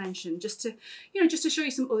nice to mention, just to, you know, just to show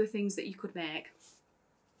you some other things that you could make.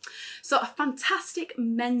 So a fantastic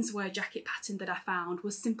menswear jacket pattern that I found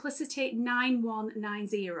was Simplicity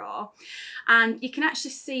 9190, and you can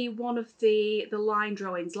actually see one of the line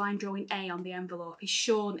drawing A on the envelope is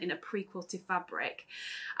shown in a pre-quilted fabric.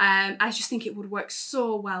 I just think it would work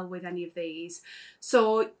so well with any of these.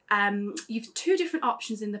 So you've two different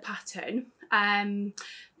options in the pattern.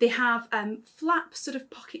 They have flap sort of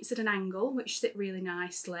pockets at an angle, which sit really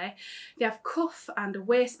nicely. They have cuff and a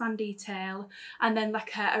waistband detail, and then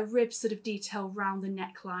like a rib sort of detail round the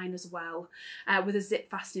neckline as well, with a zip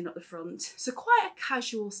fastening at the front. So quite a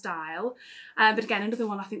casual style, but again, another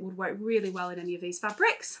one I think would work really well in any of these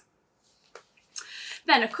fabrics.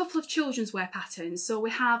 Then a couple of children's wear patterns. So we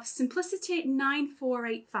have Simplicity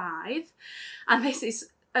 9485, and this is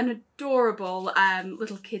an adorable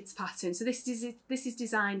little kids pattern. So this is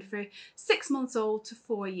designed for 6 months old to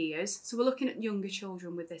 4 years. So we're looking at younger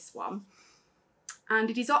children with this one. And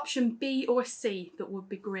it is option B or C that would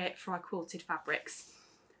be great for our quilted fabrics.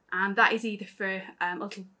 And that is either for a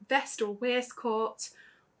little vest or waistcoat,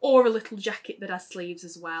 or a little jacket that has sleeves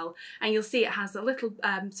as well. And you'll see it has a little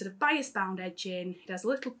sort of bias bound edging. It has a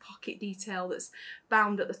little pocket detail that's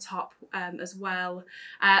bound at the top as well.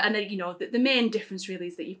 And then, you know, the main difference really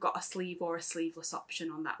is that you've got a sleeve or a sleeveless option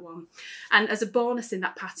on that one. And as a bonus in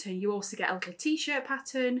that pattern, you also get a little t-shirt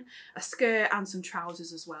pattern, a skirt and some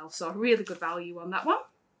trousers as well. So a really good value on that one.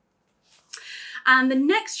 And the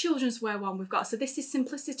next children's wear one we've got, so this is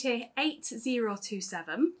Simplicity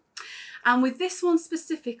 8027. And with this one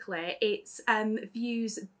specifically, it's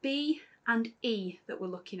views B and E that we're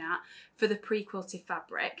looking at for the pre-quilted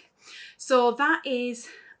fabric. So that is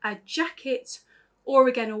a jacket, or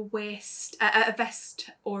again a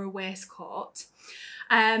vest or a waistcoat.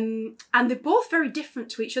 And they're both very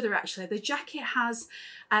different to each other actually. The jacket has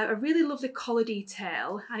a really lovely collar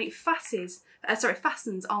detail, and it fastens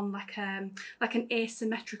on like an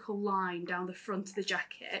asymmetrical line down the front of the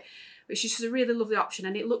jacket, which is just a really lovely option,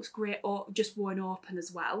 and it looks great just worn open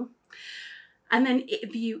as well. And then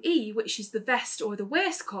view E, which is the vest or the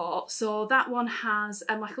waistcoat. So that one has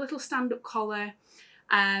like a little stand-up collar,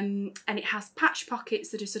 and it has patch pockets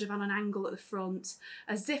that are sort of on an angle at the front,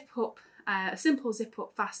 a simple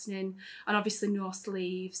zip-up fastening, and obviously no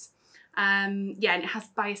sleeves. Yeah, and it has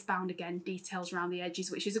bias bound again details around the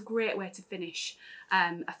edges, which is a great way to finish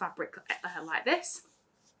a fabric like this.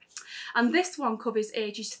 And this one covers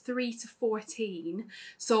ages 3 to 14,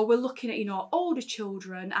 so we're looking at, you know, older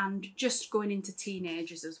children and just going into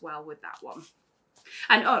teenagers as well with that one.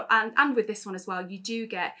 And with this one as well, you do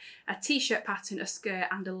get a t-shirt pattern, a skirt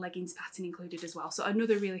and a leggings pattern included as well. So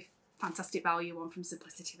another really fantastic value one from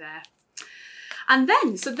Simplicity there. And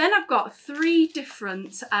then I've got 3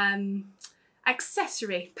 different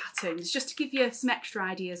accessory patterns, just to give you some extra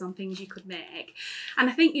ideas on things you could make. And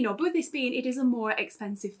I think, you know, with this being, it is a more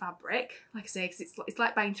expensive fabric, like I say, because it's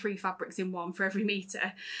like buying 3 fabrics in one for every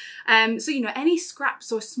metre. So, you know, any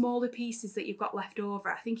scraps or smaller pieces that you've got left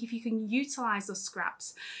over, I think if you can utilise those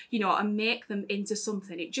scraps, you know, and make them into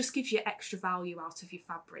something, it just gives you extra value out of your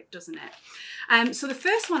fabric, doesn't it? So the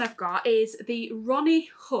first one I've got is the Ronnie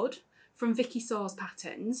Hood from Vicki Sews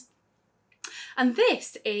patterns. And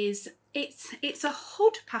this is, it's a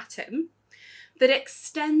hood pattern that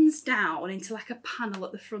extends down into like a panel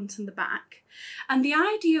at the front and the back. And the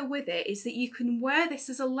idea with it is that you can wear this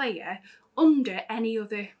as a layer under any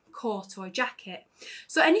other coat or jacket.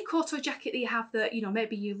 So any coat or jacket that you have that, you know,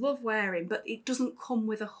 maybe you love wearing, but it doesn't come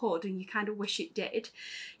with a hood and you kind of wish it did,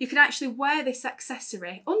 you can actually wear this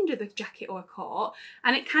accessory under the jacket or coat,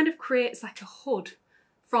 and it kind of creates like a hood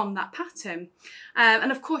from that pattern. And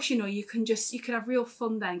of course, you know, you can have real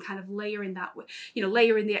fun then kind of layering that, you know,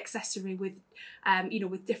 layering the accessory with, you know,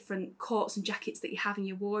 with different coats and jackets that you have in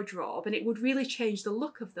your wardrobe, and it would really change the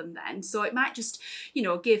look of them then. So it might just, you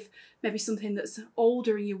know, give maybe something that's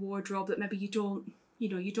older in your wardrobe that maybe you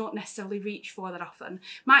don't necessarily reach for that often.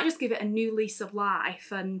 Might just give it a new lease of life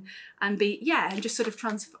and just sort of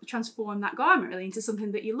transform that garment really into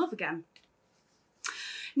something that you love again.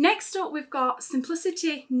 Next up, we've got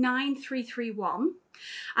Simplicity 9331,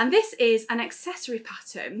 and this is an accessory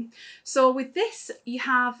pattern. So with this, you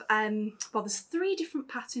have, well, there's 3 different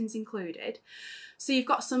patterns included. So you've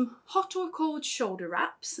got some hot or cold shoulder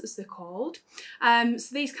wraps, as they're called. So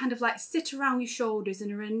these kind of like sit around your shoulders and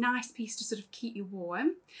are a nice piece to sort of keep you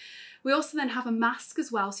warm. We also then have a mask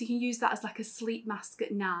as well, so you can use that as like a sleep mask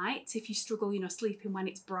at night if you struggle, you know, sleeping when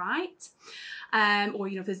it's bright, or,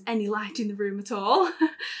 you know, if there's any light in the room at all.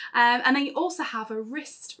 And then you also have a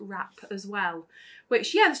wrist wrap as well,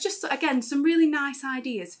 which, yeah, there's just, again, some really nice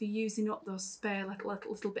ideas for using up those spare like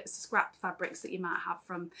little bits of scrap fabrics that you might have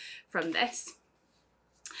from this.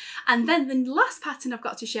 And then the last pattern I've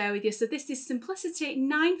got to share with you, so this is Simplicity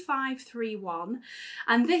 9531,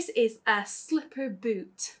 and this is a slipper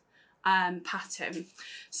boot pattern.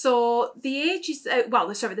 So the ages,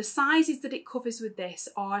 the sizes that it covers with this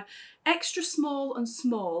are extra small and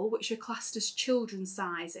small, which are classed as children's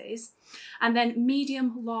sizes, and then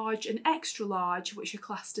medium, large and extra large, which are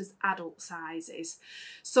classed as adult sizes.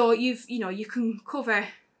 So you can cover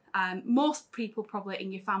most people probably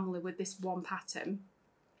in your family with this one pattern.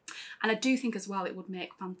 And I do think as well it would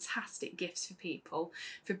make fantastic gifts for people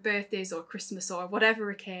for birthdays or Christmas or whatever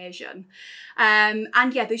occasion. And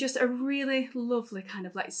yeah, they're just a really lovely kind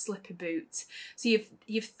of like slipper boot. So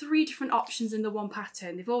you've 3 different options in the one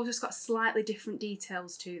pattern. They've all just got slightly different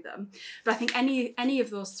details to them. But I think any of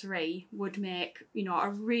those 3 would make, you know, a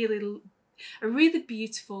really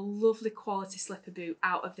beautiful, lovely quality slipper boot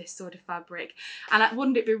out of this sort of fabric. And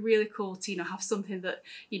wouldn't it be really cool to, you know, have something that,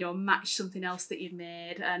 you know, matched something else that you'd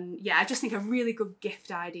made? And yeah, I just think a really good gift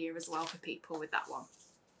idea as well for people with that one.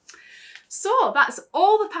 So that's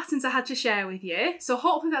all the patterns I had to share with you. So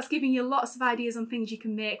hopefully that's giving you lots of ideas on things you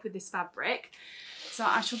can make with this fabric. So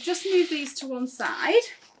I shall just move these to one side.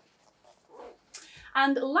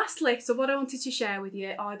 And lastly, so what I wanted to share with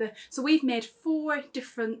you are so we've made 4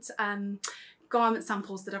 different garment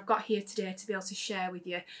samples that I've got here today to be able to share with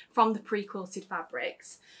you from the pre-quilted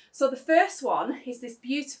fabrics. So the first one is this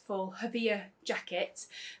beautiful Havia jacket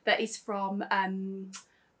that is from Megan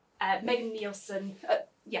Nielsen,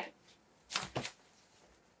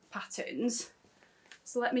 patterns.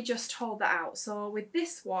 So let me just hold that out. So with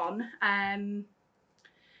this one,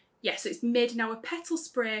 so it's made in our petal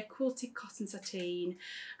spray quilted cotton sateen,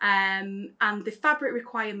 and the fabric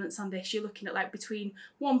requirements on this, you're looking at like between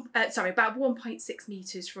about 1.6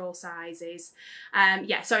 meters for all sizes.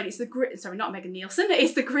 It's not Megan Nielsen,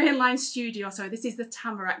 it's the Grain Line Studio. Sorry, this is the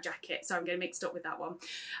Tamarack jacket, so I'm getting mixed up with that one.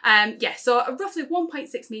 So roughly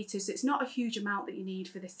 1.6 meters. So it's not a huge amount that you need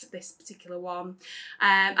for this particular one,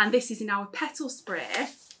 and this is in our petal spray,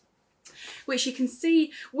 which you can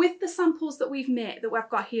see with the samples that we've made, that I've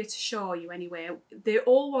got here to show you anyway. They're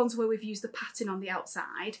all ones where we've used the pattern on the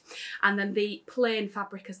outside and then the plain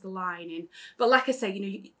fabric as the lining. But like I say, you know,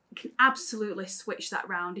 you can absolutely switch that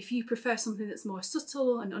round. If you prefer something that's more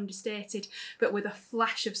subtle and understated, but with a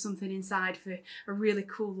flash of something inside for a really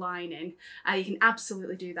cool lining, you can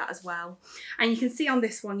absolutely do that as well. And you can see on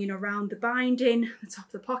this one, you know, around the binding, the top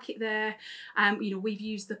of the pocket there, you know, we've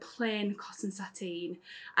used the plain cotton sateen,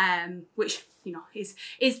 which, you know, is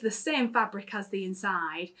the same fabric as the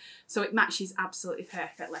inside, so it matches absolutely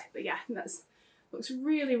perfectly. But yeah, looks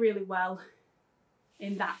really, really well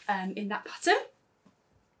in that pattern.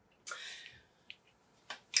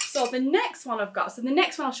 So the next one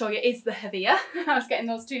I'll show you is the Havia. I was getting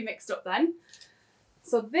those 2 mixed up then.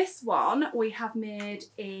 So this one we have made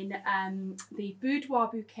in the Boudoir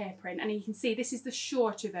Bouquet print, and you can see this is the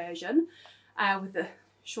shorter version with the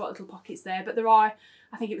short little pockets there, but there are,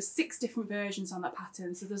 I think it was 6 different versions on that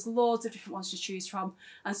pattern, so there's loads of different ones to choose from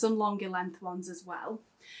and some longer length ones as well.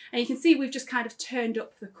 And you can see we've just kind of turned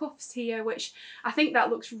up the cuffs here, which I think that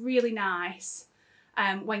looks really nice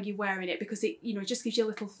when you're wearing it, because it, you know, just gives you a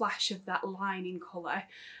little flash of that lining colour.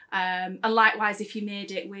 And likewise, if you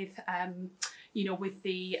made it with, you know, with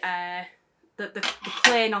the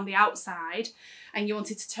plain on the outside and you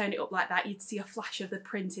wanted to turn it up like that, you'd see a flash of the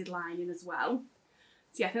printed lining as well.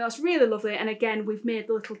 So yeah, I think that's really lovely. And again, we've made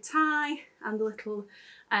the little tie and the little,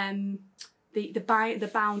 the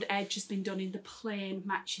bound edge has been done in the plain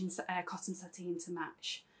matching cotton sateen to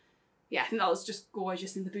match. Yeah, I think that was just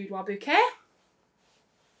gorgeous in the Boudoir Bouquet.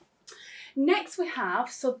 Next we have,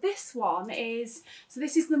 this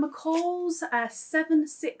is the McCall's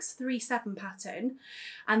 7637 pattern,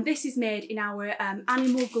 and this is made in our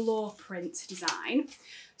Animal Glow print design.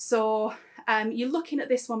 So you're looking at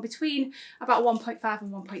this one between about 1.5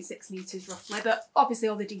 and 1.6 meters roughly, but obviously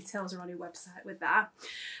all the details are on your website with that.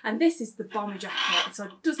 And this is the bomber jacket, so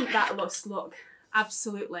doesn't that look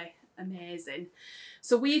absolutely amazing?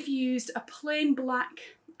 So we've used a plain black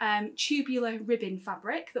tubular ribbon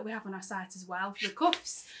fabric that we have on our site as well for the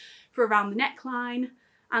cuffs, for around the neckline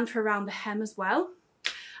and for around the hem as well.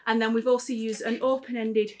 And then we've also used an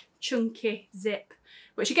open-ended chunky zip,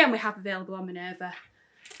 which again we have available on Minerva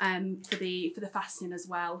for the fastening as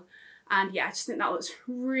well. And yeah, I just think that looks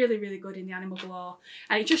really, really good in the Animal Glow,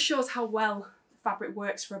 and it just shows how well the fabric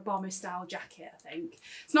works for a bomber style jacket. I think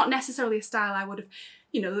it's not necessarily a style I would have,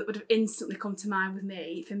 you know, that would have instantly come to mind for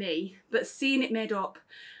me, but seeing it made up,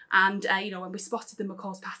 and you know, when we spotted the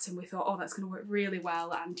McCall's pattern, we thought, oh, that's going to work really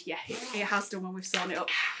well, and yeah, it has done when we've sewn it up.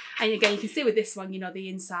 And again, you can see with this one, you know, the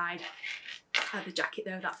inside of the jacket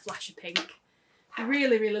there, that flash of pink.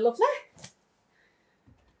 Really, really lovely.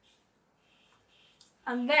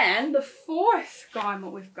 And then the fourth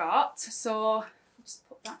garment we've got, so I'll just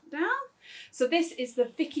put that down. So this is the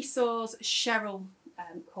Vicki Sews Cheryl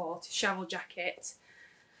coat, Cheryl jacket.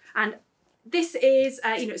 And this is,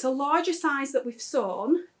 you know, it's a larger size that we've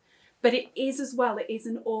sewn, but it is as well, it is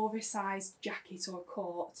an oversized jacket or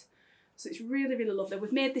coat. So it's really, really lovely.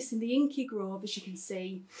 We've made this in the Inky Grove, as you can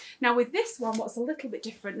see. Now with this one, what's a little bit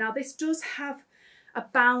different, now this does have a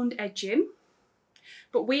bound edging,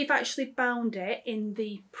 but we've actually bound it in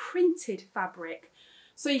the printed fabric.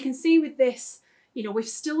 So you can see with this, you know, we've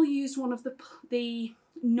still used one of the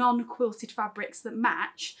non-quilted fabrics that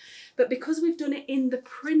match, but because we've done it in the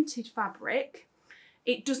printed fabric,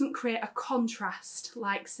 it doesn't create a contrast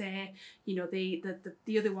like, say, you know, the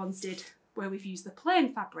other ones did, where we've used the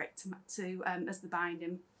plain fabric to as the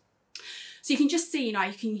binding. So you can just see, you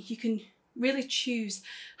know, you can really choose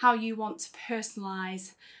how you want to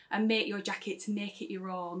personalise and make your jacket to make it your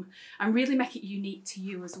own and really make it unique to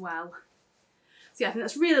you as well. So yeah, I think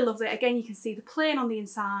that's really lovely. Again, you can see the plain on the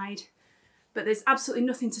inside, but there's absolutely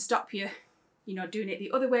nothing to stop you, you know, doing it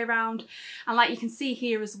the other way around. And like you can see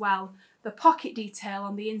here as well, the pocket detail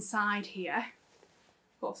on the inside here.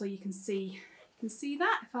 Hopefully you can see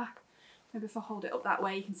that. Maybe if I hold it up that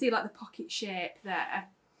way, you can see like the pocket shape there.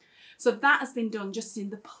 So that has been done just in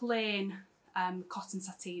the plain cotton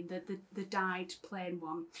sateen, the dyed plain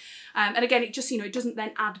one. And again, it just, you know, it doesn't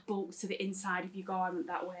then add bulk to the inside of your garment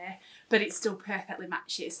that way, but it still perfectly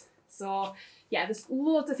matches. So yeah, there's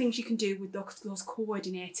loads of things you can do with those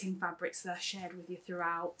coordinating fabrics that I shared with you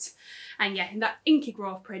throughout. And yeah, in that Inky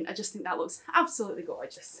Grove print, I just think that looks absolutely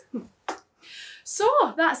gorgeous. So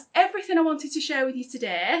that's everything I wanted to share with you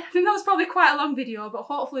today. I think that was probably quite a long video, but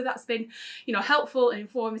hopefully that's been, you know, helpful and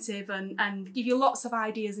informative and give you lots of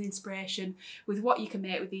ideas and inspiration with what you can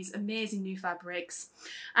make with these amazing new fabrics.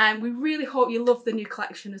 And we really hope you love the new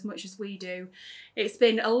collection as much as we do. It's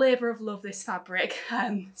been a labour of love, this fabric,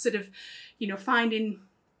 sort of, you know, finding,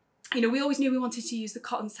 you know, we always knew we wanted to use the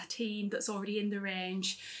cotton sateen that's already in the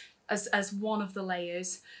range as one of the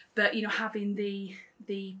layers, but, you know, having the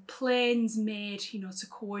plains made, you know, to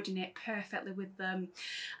coordinate perfectly with them,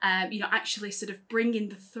 you know, actually sort of bringing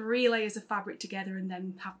the 3 layers of fabric together and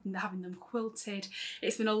then having them quilted.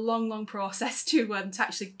 It's been a long process to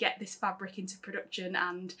actually get this fabric into production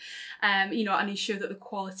and, you know, and ensure that the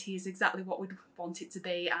quality is exactly what we'd want it to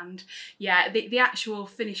be. And yeah, the actual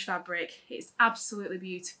finished fabric, it's absolutely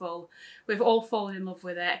beautiful. We've all fallen in love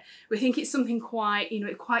with it. We think it's something quite, you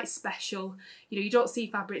know, quite special. You know, you don't see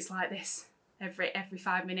fabrics like this every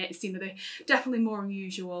 5 minutes, you know, they're definitely more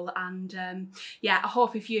unusual. And yeah, I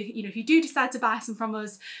hope if you do decide to buy some from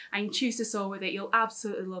us and choose to sew with it, you'll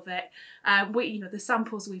absolutely love it. You know, the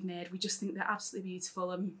samples we've made, we just think they're absolutely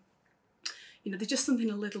beautiful, and you know, they're just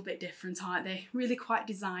something a little bit different, aren't they? Really quite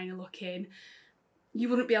designer looking. You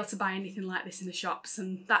wouldn't be able to buy anything like this in the shops,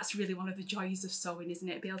 and that's really one of the joys of sewing, isn't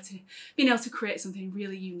it? Being able to create something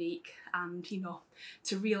really unique and, you know,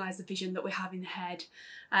 to realise the vision that we have in the head.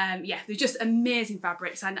 Yeah, they're just amazing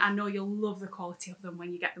fabrics, and I know you'll love the quality of them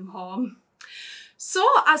when you get them home. So,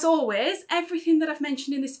 as always, everything that I've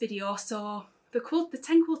mentioned in this video, so the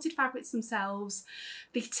 10 quilted fabrics themselves,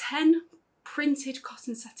 the 10 printed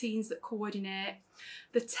cotton sateens that coordinate,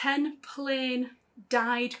 the 10 plain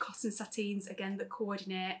dyed cotton sateens again that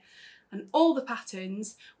coordinate, and all the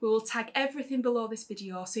patterns, we will tag everything below this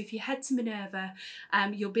video. So if you head to Minerva,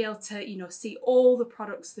 you'll be able to, you know, see all the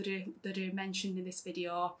products that are mentioned in this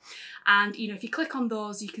video. And, you know, if you click on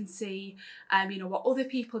those, you can see, you know, what other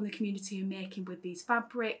people in the community are making with these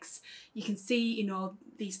fabrics. You can see, you know,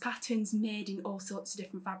 these patterns made in all sorts of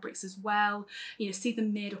different fabrics as well. You know, see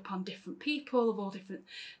them made up on different people of all different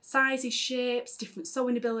sizes, shapes, different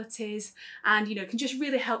sewing abilities, and, you know, it can just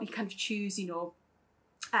really help you kind of choose, you know,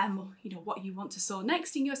 what you want to sew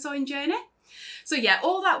next in your sewing journey. So yeah,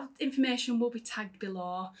 all that information will be tagged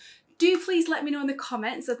below. Do please let me know in the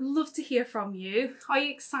comments. I'd love to hear from you. Are you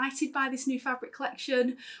excited by this new fabric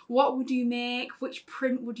collection? What would you make? Which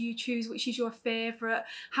print would you choose? Which is your favourite?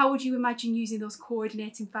 How would you imagine using those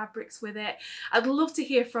coordinating fabrics with it? I'd love to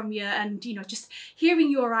hear from you, and, you know, just hearing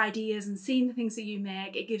your ideas and seeing the things that you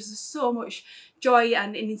make, it gives us so much joy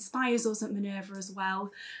and it inspires us at Minerva as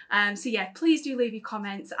well. So yeah, please do leave your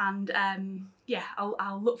comments, and yeah,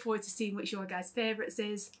 I'll look forward to seeing which your guys' favourites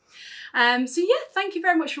is. So yeah, thank you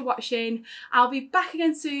very much for watching. I'll be back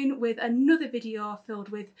again soon with another video filled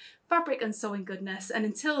with fabric and sewing goodness, and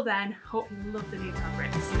until then, hope you love the new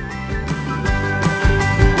fabrics.